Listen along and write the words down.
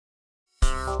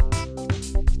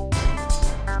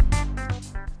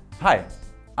Hi,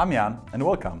 I'm Jan and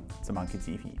welcome to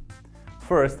MonkeyTV.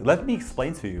 First, let me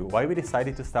explain to you why we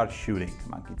decided to start shooting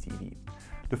MonkeyTV.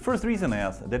 The first reason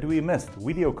is that we missed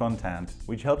video content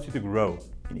which helps you to grow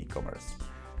in e-commerce.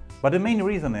 But the main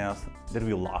reason is that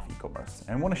we love e-commerce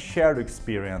and want to share the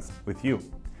experience with you.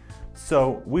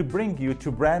 So we bring you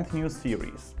two brand new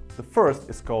series. The first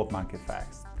is called Monkey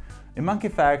Facts. In Monkey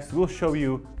Facts, we'll show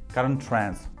you current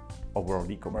trends of world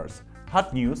e-commerce,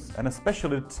 hot news, and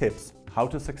especially tips how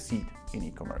to succeed in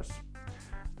e-commerce.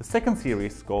 The second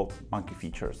series is called Monkey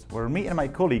Features, where me and my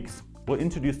colleagues will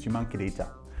introduce you MonkeyData,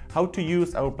 how to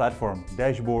use our platform,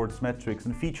 dashboards, metrics,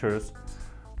 and features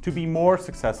to be more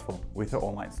successful with your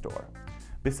online store.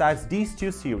 Besides these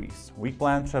two series, we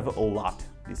plan to travel a lot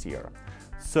this year.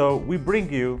 So we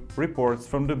bring you reports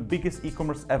from the biggest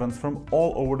e-commerce events from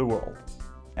all over the world,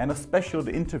 and especially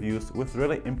the interviews with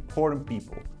really important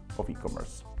people of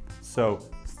e-commerce. So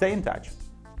stay in touch,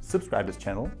 subscribe this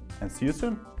channel, and see you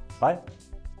soon. Bye.